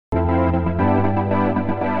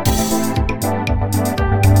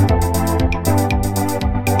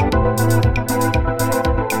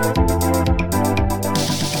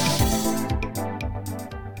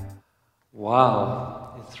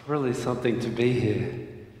really something to be here.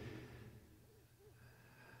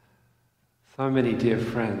 So many dear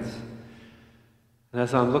friends. And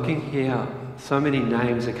as I'm looking here, so many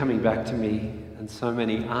names are coming back to me, and so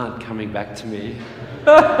many aren't coming back to me.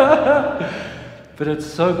 But it's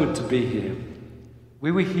so good to be here.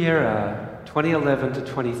 We were here 2011 to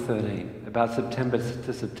 2013, about September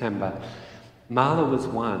to September. Marla was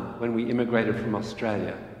one when we immigrated from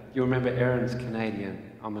Australia. You remember Erin's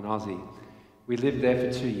Canadian, I'm an Aussie. We lived there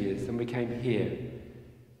for 2 years, then we came here.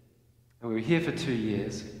 And we were here for 2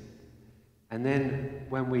 years. And then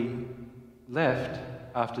when we left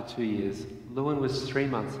after 2 years, Lewin was 3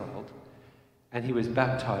 months old, and he was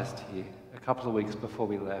baptized here a couple of weeks before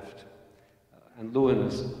we left. And Lewin,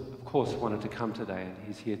 of course, wanted to come today, and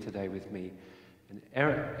he's here today with me. And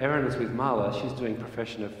Erin is with Marla. She's doing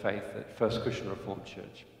Profession of Faith at First Christian Reformed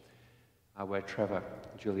Church, where Trevor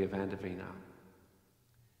and Julia Vanderveen are.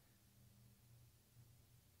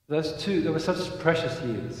 Those two, they were such precious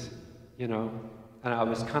years, you know, and I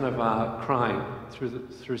was kind of crying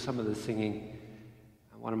through some of the singing.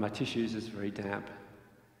 One of my tissues is very damp.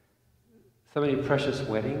 So many precious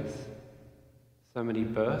weddings, so many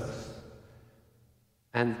births,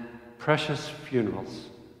 and precious funerals,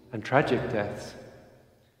 and tragic deaths.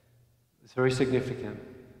 It's very significant.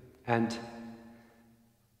 And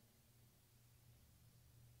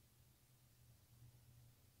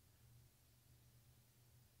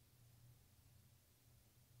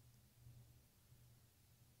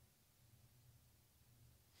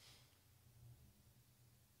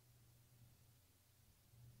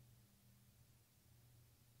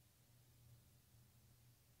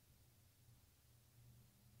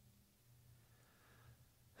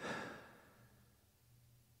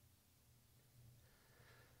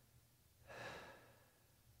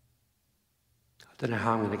I don't know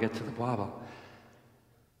how I'm going to get to the Bible.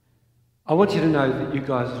 I want you to know that you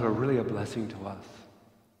guys are really a blessing to us.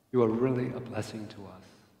 You are really a blessing to us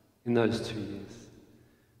in those 2 years.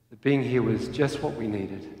 That being here was just what we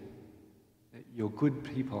needed. That you're good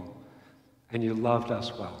people, and you loved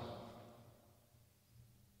us well.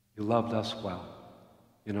 You loved us well,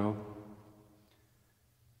 you know.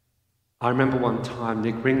 I remember one time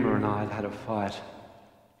Nick Ringmer and I had a fight.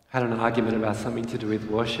 Had an argument about something to do with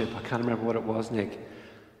worship. I can't remember what it was, Nick.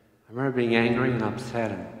 I remember being angry and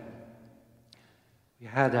upset. And we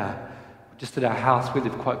had, just at our house, we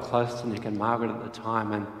lived quite close to Nick and Margaret at the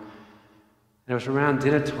time, and it was around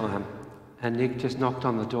dinner time, and Nick just knocked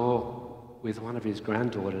on the door with one of his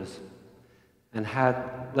granddaughters and had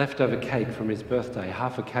leftover cake from his birthday,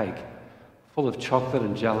 half a cake, full of chocolate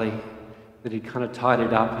and jelly that he'd kind of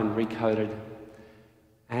tidied up and recoated.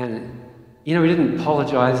 And you know, he didn't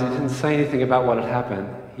apologize, he didn't say anything about what had happened.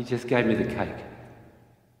 He just gave me the cake.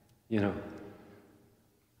 You know.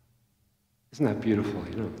 Isn't that beautiful,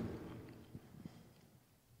 you know?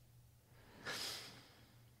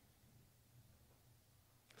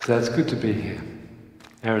 So it's good to be here.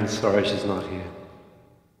 Erin's sorry she's not here.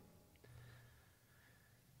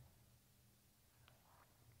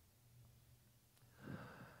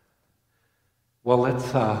 Well,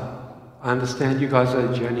 let's I understand you guys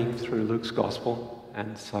are journeying through Luke's Gospel,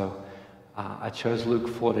 and so I chose Luke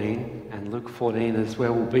 14, and Luke 14 is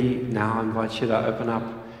where we'll be now. I invite you to open up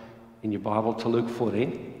in your Bible to Luke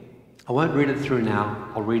 14. I won't read it through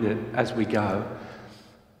now, I'll read it as we go.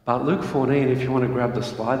 But Luke 14, if you want to grab the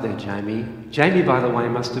slide there, Jamie. Jamie, by the way,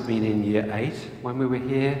 must have been in year 8 when we were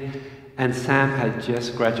here, and Sam had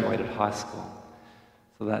just graduated high school,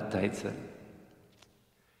 so that dates it.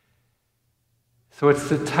 So it's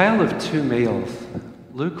the tale of 2 meals.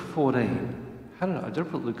 Luke 14. I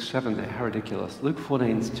did put Luke 7 there. How ridiculous. Luke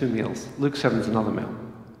 14 is 2 meals. Luke 7 is another meal.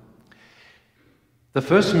 The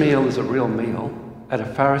first meal is a real meal at a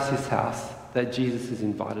Pharisee's house that Jesus is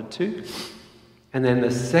invited to. And then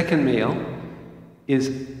the second meal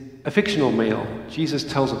is a fictional meal. Jesus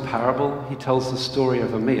tells a parable. He tells the story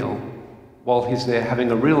of a meal while he's there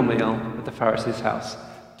having a real meal at the Pharisee's house.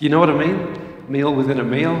 Do you know what I mean? Meal within a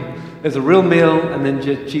meal. There's a real meal, and then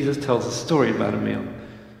Jesus tells a story about a meal.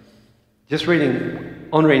 Just reading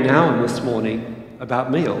Henri Nouwen this morning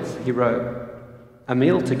about meals, he wrote, "A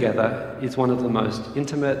meal together is one of the most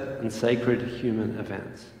intimate and sacred human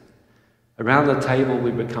events. Around the table we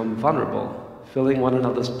become vulnerable, filling one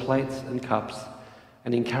another's plates and cups,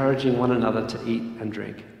 and encouraging one another to eat and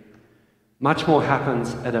drink. Much more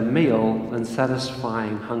happens at a meal than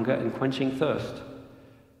satisfying hunger and quenching thirst.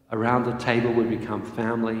 Around the table we become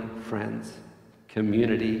family, friends,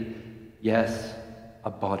 community, yes,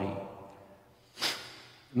 a body."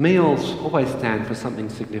 Meals always stand for something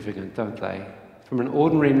significant, don't they? From an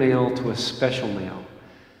ordinary meal to a special meal.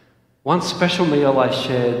 One special meal I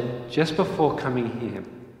shared just before coming here.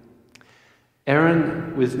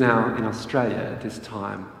 Erin was now in Australia at this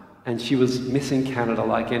time, and she was missing Canada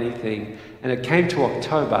like anything. And it came to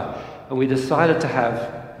October, and we decided to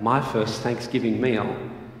have my first Thanksgiving meal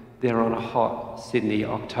there on a hot Sydney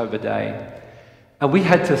October day. And we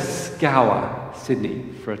had to scour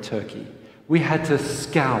Sydney for a turkey. We had to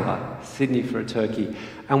scour Sydney for a turkey.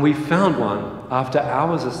 And we found one after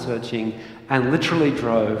hours of searching and literally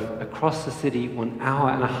drove across the city 1 hour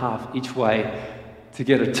and a half each way to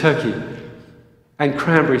get a turkey. And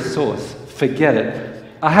cranberry sauce, forget it.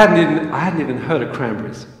 I hadn't even heard of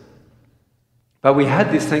cranberries. But we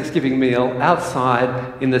had this Thanksgiving meal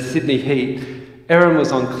outside in the Sydney heat. Erin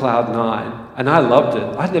was on cloud 9, and I loved it.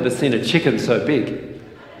 I'd never seen a chicken so big.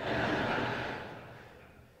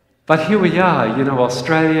 But here we are,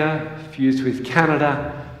 Australia fused with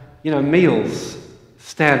Canada. Meals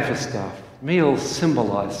stand for stuff. Meals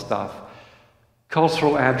symbolize stuff.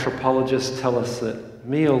 Cultural anthropologists tell us that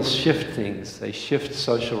meals shift things. They shift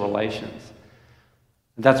social relations.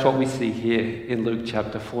 And that's what we see here in Luke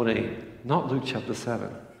chapter 14, not Luke chapter 7.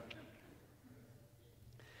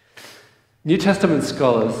 New Testament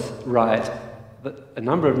scholars write that a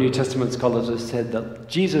number of New Testament scholars have said that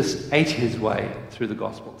Jesus ate his way through the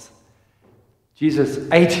Gospels.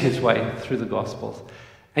 Jesus ate his way through the Gospels.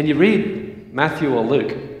 And you read Matthew or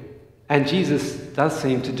Luke, and Jesus does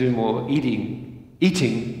seem to do more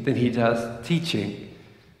eating than he does teaching.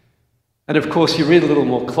 And of course, you read a little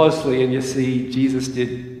more closely and you see Jesus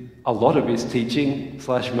did a lot of his teaching, /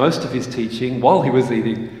 most of his teaching, while he was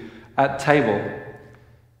eating at table.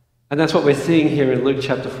 And that's what we're seeing here in Luke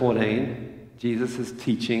chapter 14. Jesus is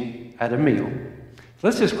teaching at a meal. So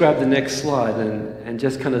let's just grab the next slide and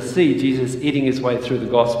just kind of see Jesus eating his way through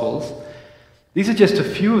the Gospels. These are just a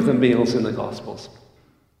few of the meals in the Gospels.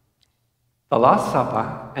 The Last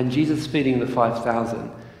Supper and Jesus feeding the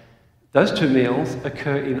 5,000. Those two meals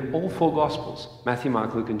occur in all 4 Gospels, Matthew,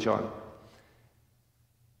 Mark, Luke, and John.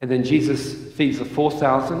 And then Jesus feeds the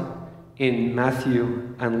 4,000 in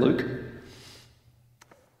Matthew and Luke.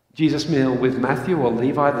 Jesus' meal with Matthew or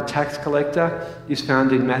Levi, the tax collector, is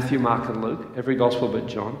found in Matthew, Mark, and Luke, every Gospel but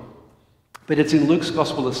John. But it's in Luke's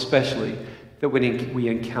Gospel especially that we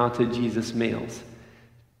encounter Jesus' meals.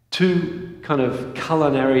 2 kind of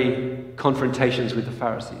culinary confrontations with the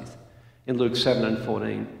Pharisees in Luke 7 and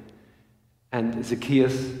 14. And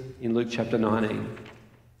Zacchaeus in Luke chapter 19.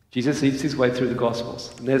 Jesus eats his way through the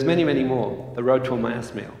Gospels. And there's many, many more. The road to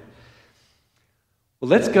Emmaus meal. Well,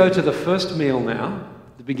 let's go to the first meal now,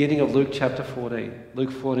 the beginning of Luke chapter 14.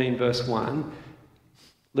 Luke 14 verse 1.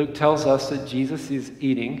 Luke tells us that Jesus is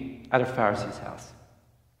eating at a Pharisee's house.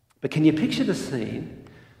 But can you picture the scene?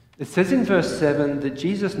 It says in verse 7 that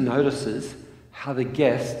Jesus notices how the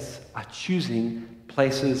guests are choosing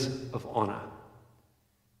places of honor.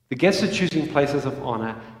 The guests are choosing places of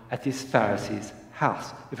honor at this Pharisee's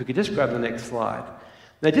house. If we could just grab the next slide.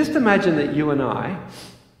 Now just imagine that you and I,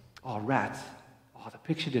 rats, the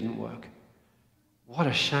picture didn't work. What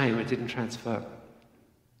a shame it didn't transfer.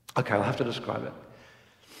 Okay, I'll have to describe it.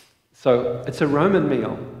 So it's a Roman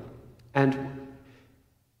meal, and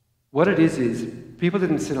what it is people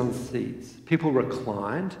didn't sit on seats. People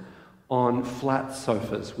reclined on flat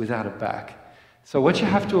sofas without a back. So what you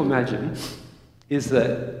have to imagine is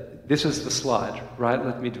that this is the slide, right?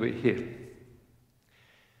 Let me do it here.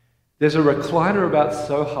 There's a recliner about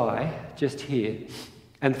so high, just here,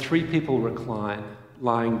 and 3 people recline,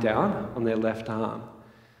 lying down on their left arm.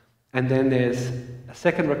 And then there's a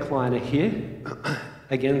second recliner here.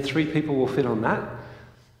 Again, 3 people will fit on that.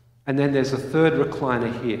 And then there's a third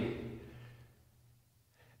recliner here.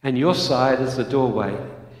 And your side is the doorway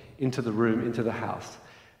into the room, into the house.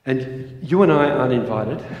 And you and I aren't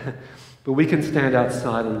invited, but we can stand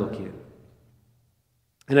outside and look in.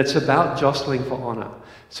 And it's about jostling for honor.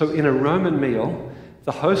 So in a Roman meal,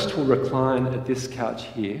 the host will recline at this couch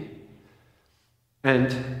here,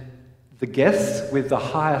 and the guests with the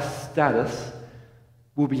highest status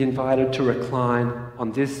will be invited to recline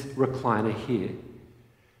on this recliner here.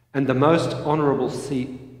 And the most honourable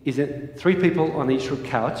seat is 3 people on each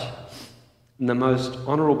couch, and the most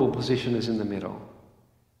honourable position is in the middle.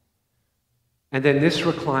 And then this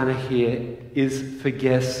recliner here is for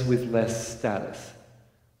guests with less status.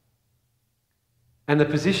 And the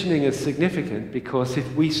positioning is significant because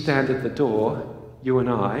if we stand at the door, you and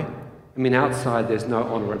I mean outside there's no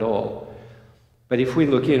honour at all. But if we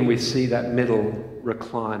look in, we see that middle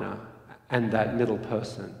recliner and that middle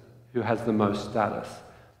person who has the most status.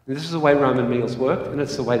 And this is the way Roman meals worked, and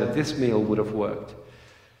it's the way that this meal would have worked.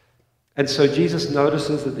 And so Jesus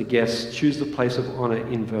notices that the guests choose the place of honour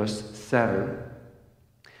in verse 7.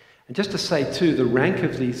 And just to say too, the rank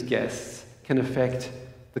of these guests can affect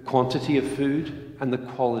the quantity of food and the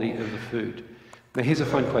quality of the food. Now here's a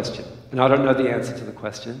fun question, and I don't know the answer to the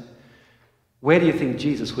question. Where do you think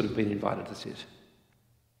Jesus would have been invited to sit?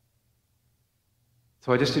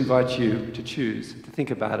 So I just invite you to choose, to think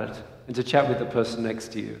about it, and to chat with the person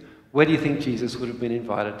next to you. Where do you think Jesus would have been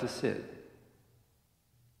invited to sit?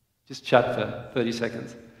 Just chat for 30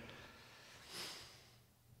 seconds.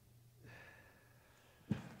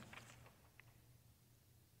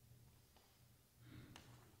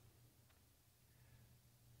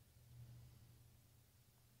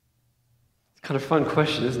 It's kind of a fun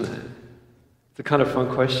question, isn't it? It's a kind of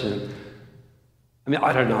fun question. I mean,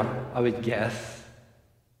 I don't know. I would guess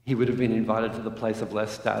he would have been invited to the place of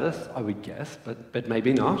less status. I would guess, but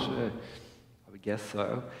maybe not. I would guess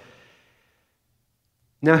so.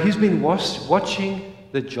 Now, he's been watching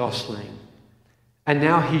the jostling, and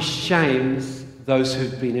now he shames those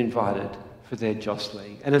who've been invited for their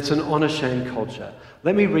jostling. And it's an honor-shame culture.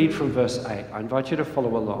 Let me read from verse 8. I invite you to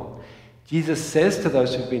follow along. Jesus says to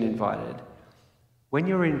those who've been invited, "When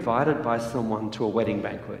you're invited by someone to a wedding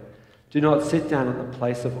banquet, do not sit down at the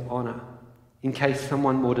place of honor, in case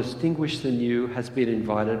someone more distinguished than you has been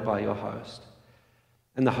invited by your host.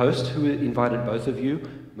 And the host who invited both of you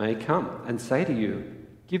may come and say to you,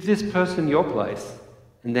 'Give this person your place,'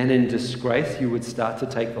 and then in disgrace you would start to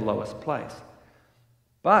take the lowest place.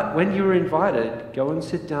 But when you are invited, go and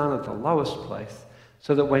sit down at the lowest place,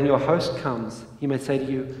 so that when your host comes, he may say to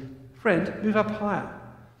you, 'Friend, move up higher.'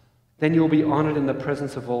 Then you will be honored in the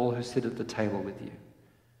presence of all who sit at the table with you.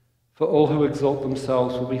 For all who exalt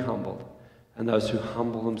themselves will be humbled, and those who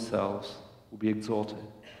humble themselves will be exalted."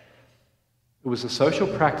 It was a social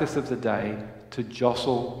practice of the day to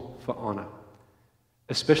jostle for honor,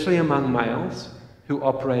 especially among males who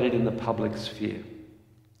operated in the public sphere.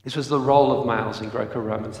 This was the role of males in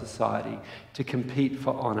Greco-Roman society, to compete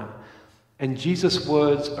for honor. And Jesus'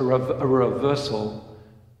 words are a reversal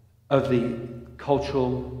of the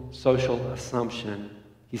cultural, social assumption.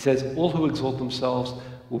 He says, all who exalt themselves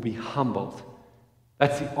will be humbled.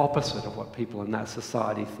 That's the opposite of what people in that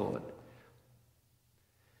society thought.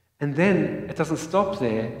 And then it doesn't stop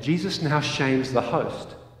there. Jesus now shames the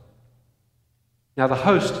host. Now the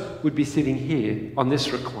host would be sitting here on this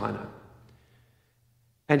recliner.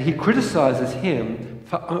 And he criticizes him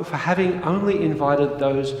for having only invited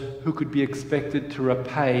those who could be expected to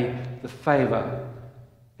repay the favor.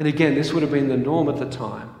 And again, this would have been the norm at the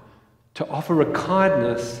time, to offer a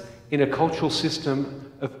kindness in a cultural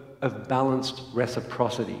system of balanced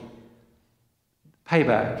reciprocity.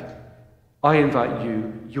 Payback. I invite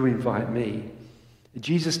you, you invite me.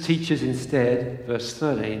 Jesus teaches instead, verse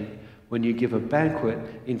 13, when you give a banquet,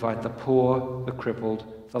 invite the poor, the crippled,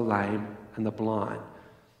 the lame, and the blind.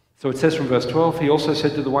 So it says from verse 12, he also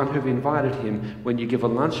said to the one who've invited him, when you give a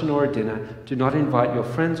luncheon or a dinner, do not invite your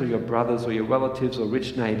friends or your brothers or your relatives or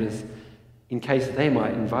rich neighbors, in case they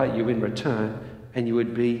might invite you in return and you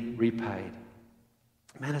would be repaid.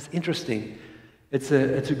 Man, it's interesting. It's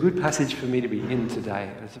a good passage for me to be in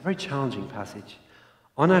today. It's a very challenging passage.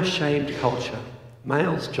 Honor-shamed culture.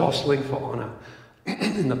 Males jostling for honor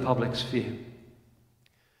in the public sphere.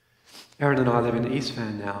 Erin and I live in East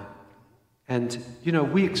Van now. And, you know,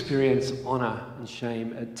 we experience honor and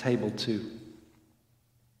shame at table two.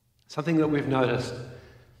 Something that we've noticed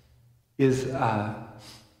is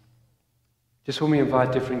just when we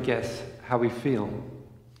invite different guests, how we feel.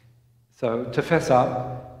 So to fess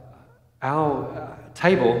up, our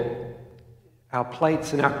table, our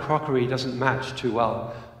plates and our crockery doesn't match too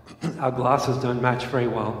well. Our glasses don't match very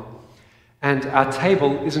well. And our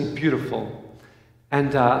table isn't beautiful.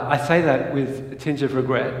 And I say that with a tinge of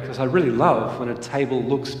regret, because I really love when a table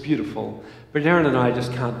looks beautiful. But Erin and I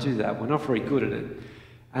just can't do that. We're not very good at it.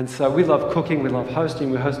 And so we love cooking, we love hosting,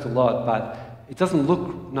 we host a lot, but it doesn't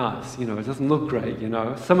look nice, you know, it doesn't look great, you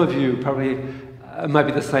know. Some of you probably might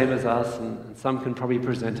be the same as us, and some can probably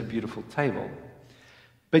present a beautiful table.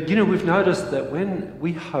 But, you know, we've noticed that when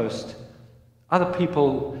we host other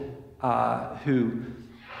people who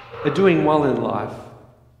are doing well in life,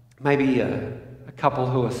 maybe a couple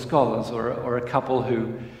who are scholars or a couple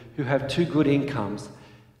who have two good incomes,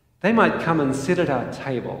 they might come and sit at our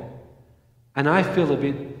table, and I feel a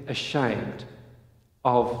bit ashamed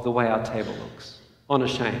of the way our table looks,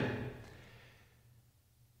 unashamed.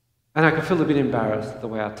 And I can feel a bit embarrassed at the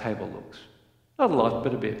way our table looks. Not a lot,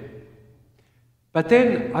 but a bit. But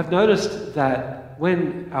then I've noticed that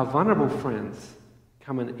when our vulnerable friends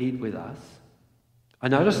come and eat with us, I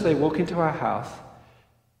notice they walk into our house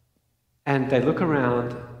and they look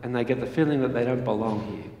around and they get the feeling that they don't belong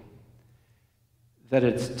here, that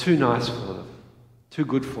it's too nice for them, too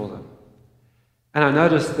good for them. And I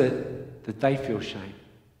notice that they feel shame.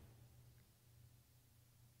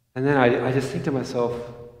 And then I just think to myself,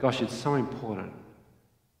 gosh, it's so important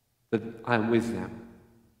that I'm with them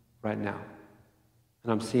right now.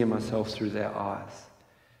 And I'm seeing myself through their eyes.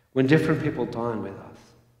 When different people dine with us,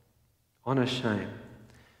 honor shame.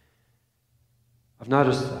 I've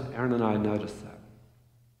noticed that. Erin and I noticed that.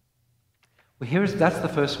 Well, that's the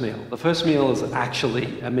first meal. The first meal is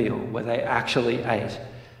actually a meal where they actually ate.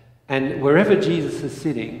 And wherever Jesus is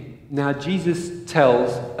sitting, now Jesus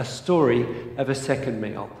tells a story of a second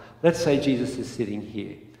meal. Let's say Jesus is sitting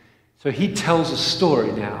here. So he tells a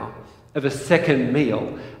story now of a second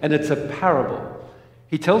meal, and it's a parable.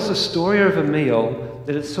 He tells the story of a meal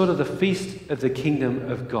that it's sort of the feast of the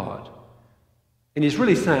kingdom of God. And he's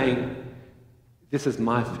really saying, this is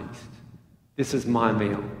my feast. This is my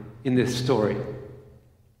meal in this story.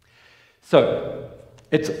 So,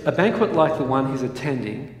 it's a banquet like the one he's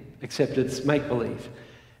attending, except it's make-believe.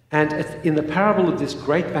 And in the parable of this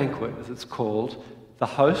great banquet, as it's called, the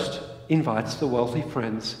host invites the wealthy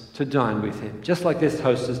friends to dine with him, just like this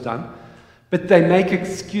host has done. But they make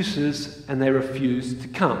excuses and they refuse to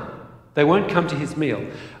come. They won't come to his meal.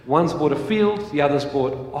 One's bought a field, the other's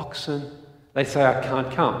bought oxen. They say, I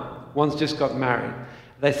can't come. One's just got married.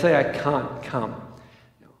 They say, I can't come.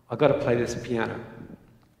 I've got to play this piano.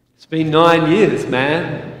 It's been 9 years,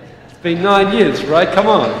 man. It's been 9 years, right? Come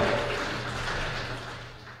on.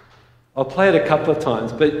 I'll play it a couple of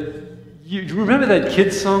times, but you remember that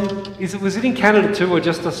kids' song? Was it in Canada too or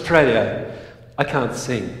just Australia? I can't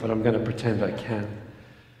sing, but I'm going to pretend I can.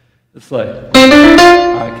 It's like,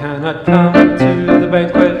 I cannot come to the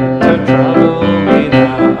banquet, don't trouble me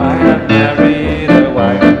now. I have married a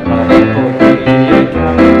wife, I have bought me a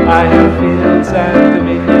cow. I have fields and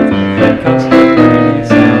dominions, and constant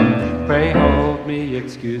praise. Pray hold me,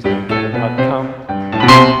 excuse me, cannot come.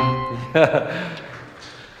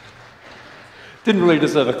 Didn't really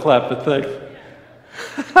deserve a clap, but thanks.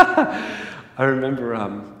 I remember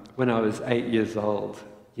when I was 8 years old,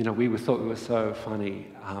 we thought we were so funny.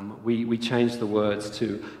 We changed the words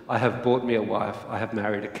to, I have bought me a wife, I have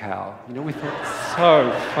married a cow. We thought,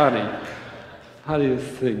 so funny. Funniest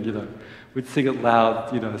thing, We'd sing it loud,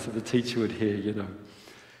 so the teacher would hear,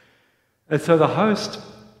 And so the host,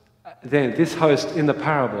 this host in the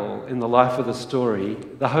parable, in the life of the story,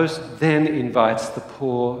 the host then invites the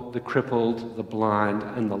poor, the crippled, the blind,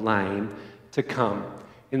 and the lame to come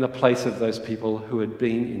in the place of those people who had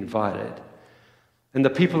been invited. And the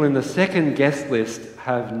people in the second guest list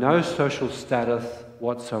have no social status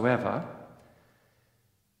whatsoever,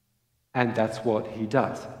 and that's what he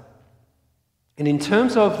does. And in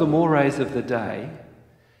terms of the mores of the day,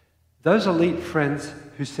 those elite friends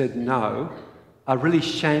who said no are really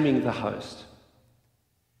shaming the host.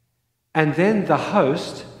 And then the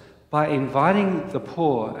host, by inviting the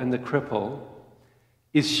poor and the cripple,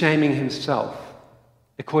 is shaming himself,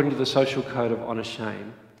 according to the social code of honour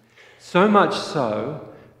shame. So much so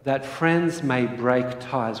that friends may break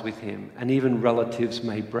ties with him, and even relatives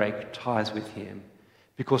may break ties with him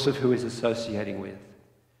because of who he's associating with.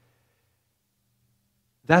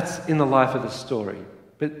 That's in the life of the story.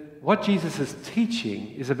 But what Jesus is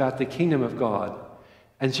teaching is about the kingdom of God.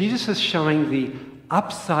 And Jesus is showing the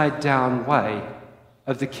upside down way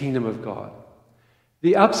of the kingdom of God.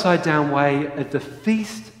 The upside down way of the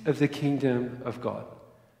feast of the kingdom of God.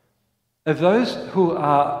 Of those who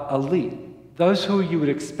are elite, those who you would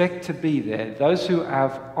expect to be there, those who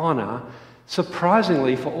have honour,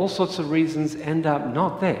 surprisingly, for all sorts of reasons, end up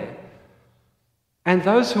not there. And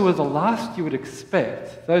those who are the last you would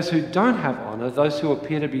expect, those who don't have honour, those who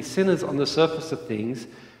appear to be sinners on the surface of things,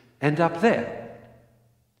 end up there.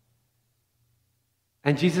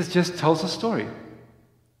 And Jesus just tells a story.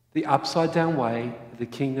 The upside down way of the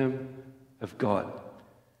kingdom of God.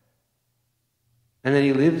 And then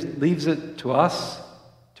he leaves it to us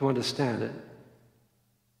to understand it.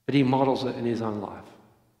 But he models it in his own life.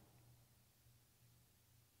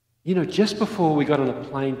 Just before we got on a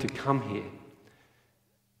plane to come here,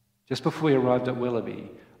 just before we arrived at Willoughby,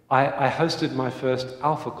 I hosted my first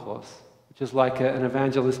Alpha course, which is like an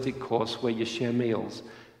evangelistic course where you share meals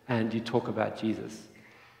and you talk about Jesus.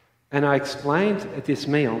 And I explained at this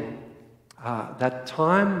meal that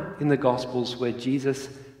time in the Gospels where Jesus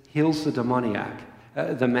heals the demoniac,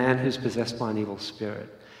 the man who's possessed by an evil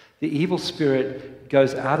spirit. The evil spirit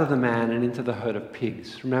goes out of the man and into the herd of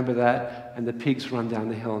pigs. Remember that? And the pigs run down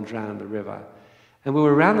the hill and drown in the river. And we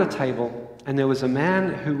were around the table, and there was a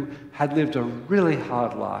man who had lived a really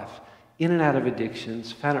hard life, in and out of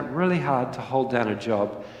addictions, found it really hard to hold down a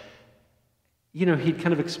job. He'd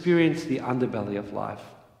kind of experienced the underbelly of life.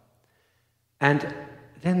 And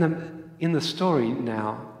then in the story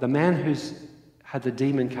now, the man who's had the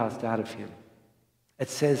demon cast out of him, it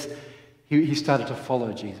says he started to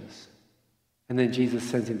follow Jesus. And then Jesus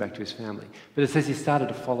sends him back to his family. But it says he started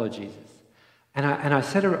to follow Jesus. And I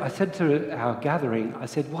said to our gathering, I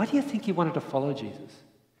said, why do you think he wanted to follow Jesus?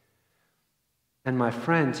 And my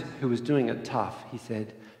friend who was doing it tough, he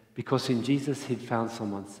said, because in Jesus he'd found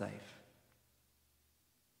someone safe.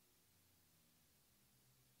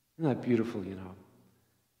 Isn't that beautiful, you know?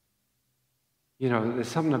 You know, there's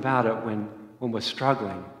something about it when we're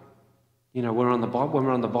struggling. You know, when we're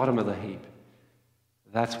on the bottom of the heap.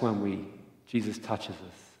 That's when Jesus touches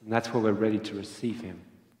us. And that's where we're ready to receive him.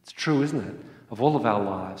 It's true, isn't it? Of all of our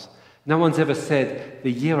lives. No one's ever said,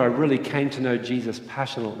 the year I really came to know Jesus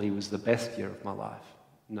passionately was the best year of my life.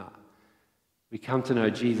 No. We come to know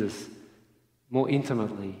Jesus more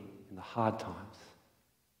intimately in the hard times.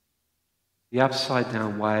 The upside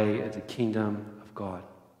down way of the kingdom of God.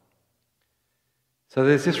 So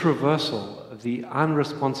there's this reversal of the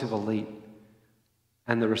unresponsive elite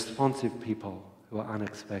and the responsive people who are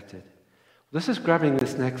unexpected. Let's just grabbing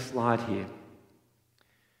this next slide here.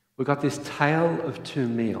 We've got this tale of two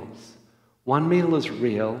meals. One meal is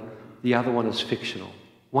real, the other one is fictional.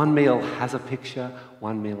 One meal has a picture,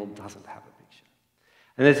 one meal doesn't have a picture.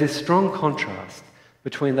 And there's this strong contrast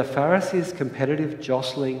between the Pharisees' competitive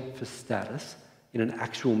jostling for status in an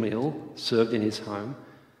actual meal served in his home,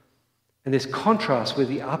 and this contrast with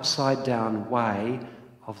the upside down way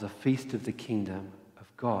of the feast of the kingdom of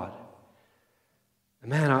God.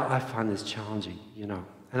 And man, I find this challenging, you know.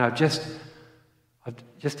 And I've just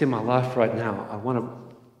in my life right now, I want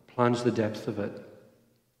to plunge the depths of it.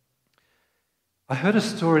 I heard a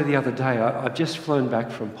story the other day. I've just flown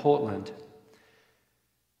back from Portland.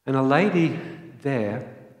 And a lady there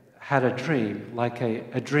had a dream, like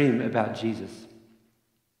a dream about Jesus.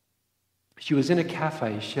 She was in a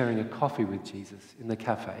cafe sharing a coffee with Jesus in the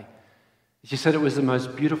cafe. She said it was the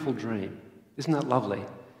most beautiful dream. Isn't that lovely?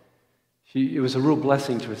 It was a real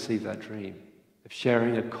blessing to receive that dream of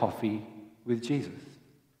sharing a coffee with Jesus.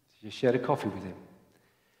 She shared a coffee with him.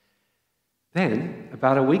 Then,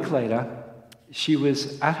 about a week later, she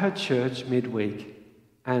was at her church midweek,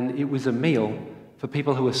 and it was a meal for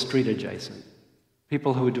people who were street adjacent.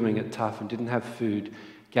 People who were doing it tough and didn't have food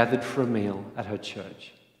gathered for a meal at her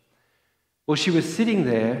church. Well, she was sitting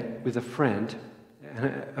there with a friend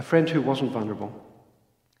who wasn't vulnerable.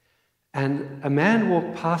 And a man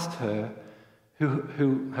walked past her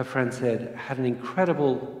who her friend said had an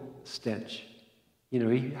incredible stench. You know,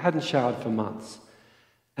 he hadn't showered for months.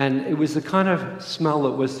 And it was the kind of smell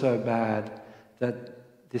that was so bad that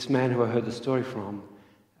this man who I heard the story from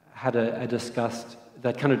had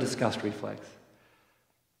that kind of disgust reflex.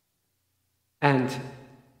 And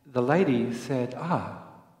the lady said,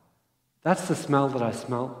 that's the smell that I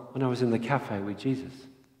smelled when I was in the cafe with Jesus.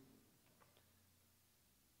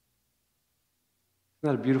 Isn't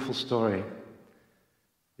that a beautiful story?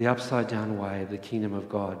 The upside down way of the kingdom of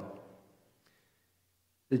God.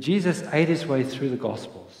 That Jesus ate his way through the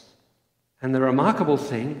Gospels. And the remarkable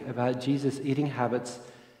thing about Jesus' eating habits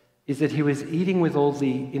is that he was eating with all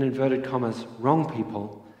the, in inverted commas, wrong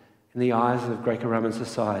people in the eyes of Greco-Roman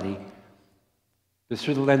society, but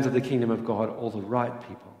through the lens of the kingdom of God, all the right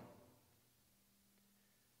people.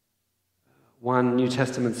 One New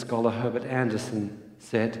Testament scholar, Herbert Anderson,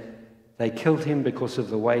 said, they killed him because of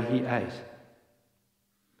the way he ate.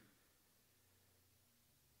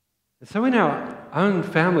 And so in our own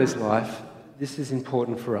family's life, this is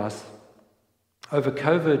important for us. Over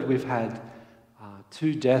COVID, we've had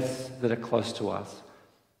 2 deaths that are close to us.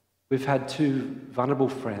 We've had 2 vulnerable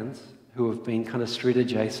friends who have been kind of street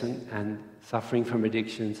adjacent and suffering from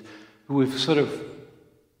addictions, who we've sort of,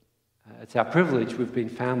 it's our privilege, we've been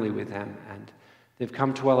family with them, and they've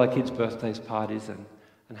come to all our kids' birthdays, parties, and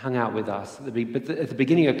hung out with us. But at the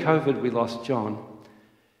beginning of COVID, we lost John.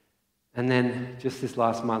 And then just this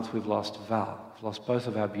last month, we've lost Val. We've lost both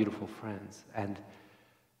of our beautiful friends. And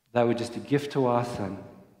they were just a gift to us and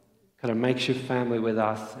kind of makeshift family with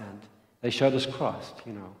us. And they showed us Christ,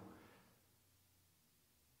 you know.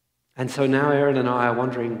 And so now Erin and I are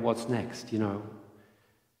wondering what's next, you know.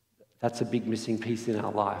 That's a big missing piece in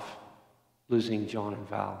our life, losing John and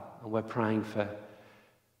Val. And we're praying for,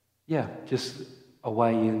 just a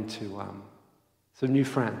way into some new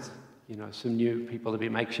friends, you know, some new people to be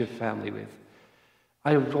makeshift family with.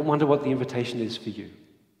 I wonder what the invitation is for you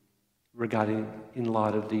regarding, in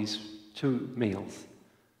light of these 2 meals,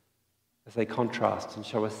 as they contrast and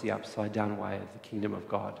show us the upside down way of the kingdom of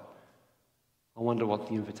God. I wonder what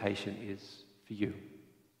the invitation is for you.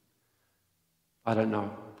 I don't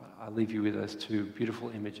know, but I leave you with those two beautiful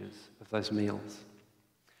images of those meals.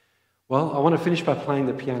 Well, I want to finish by playing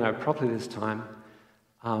the piano properly this time.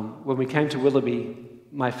 When we came to Willoughby,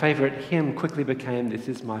 my favourite hymn quickly became "This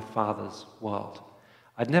Is My Father's World."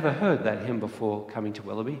 I'd never heard that hymn before coming to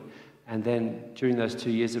Willoughby, and then during those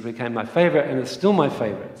 2 years it became my favourite, and it's still my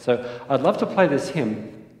favourite. So I'd love to play this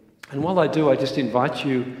hymn, and while I do, I just invite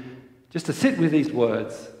you just to sit with these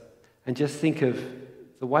words and just think of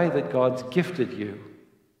the way that God's gifted you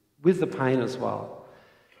with the pain as well.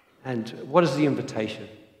 And what is the invitation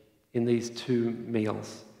in these two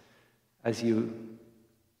meals as you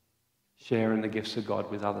share in the gifts of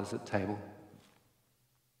God with others at table?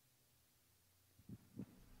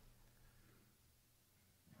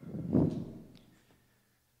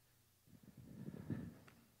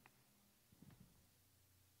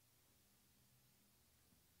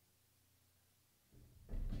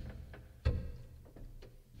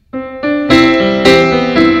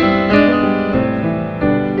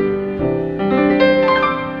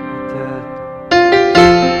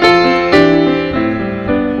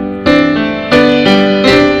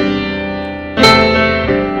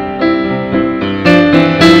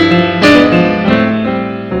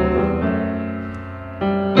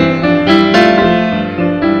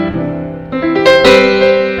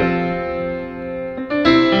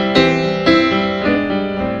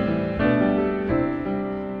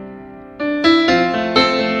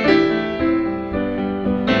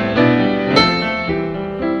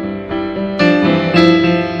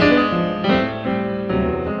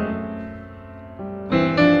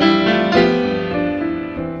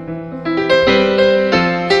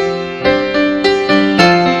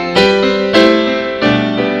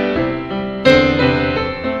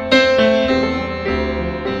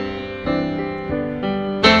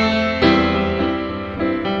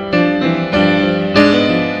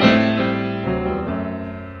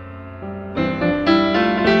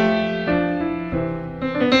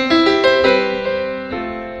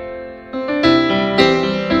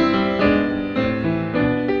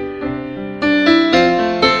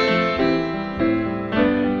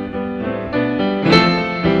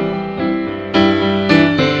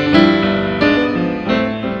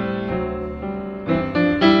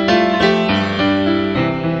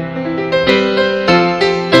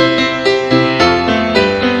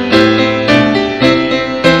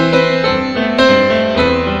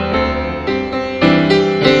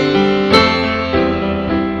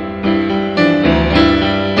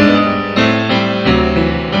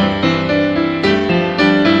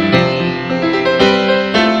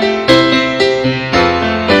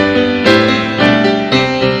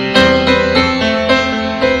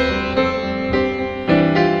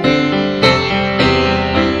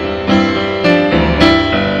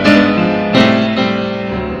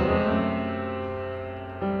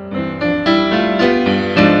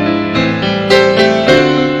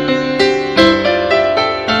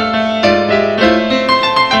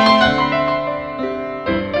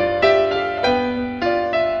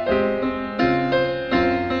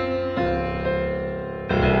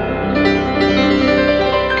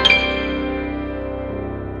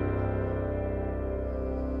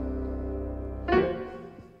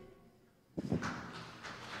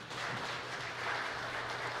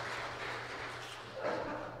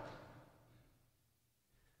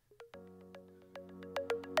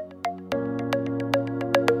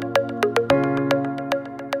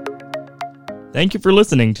 Thank you for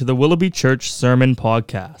listening to the Willoughby Church Sermon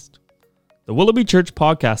Podcast. The Willoughby Church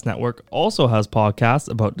Podcast Network also has podcasts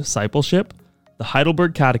about discipleship, the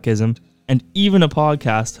Heidelberg Catechism, and even a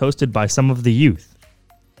podcast hosted by some of the youth.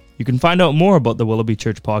 You can find out more about the Willoughby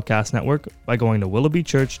Church Podcast Network by going to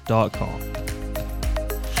willoughbychurch.com.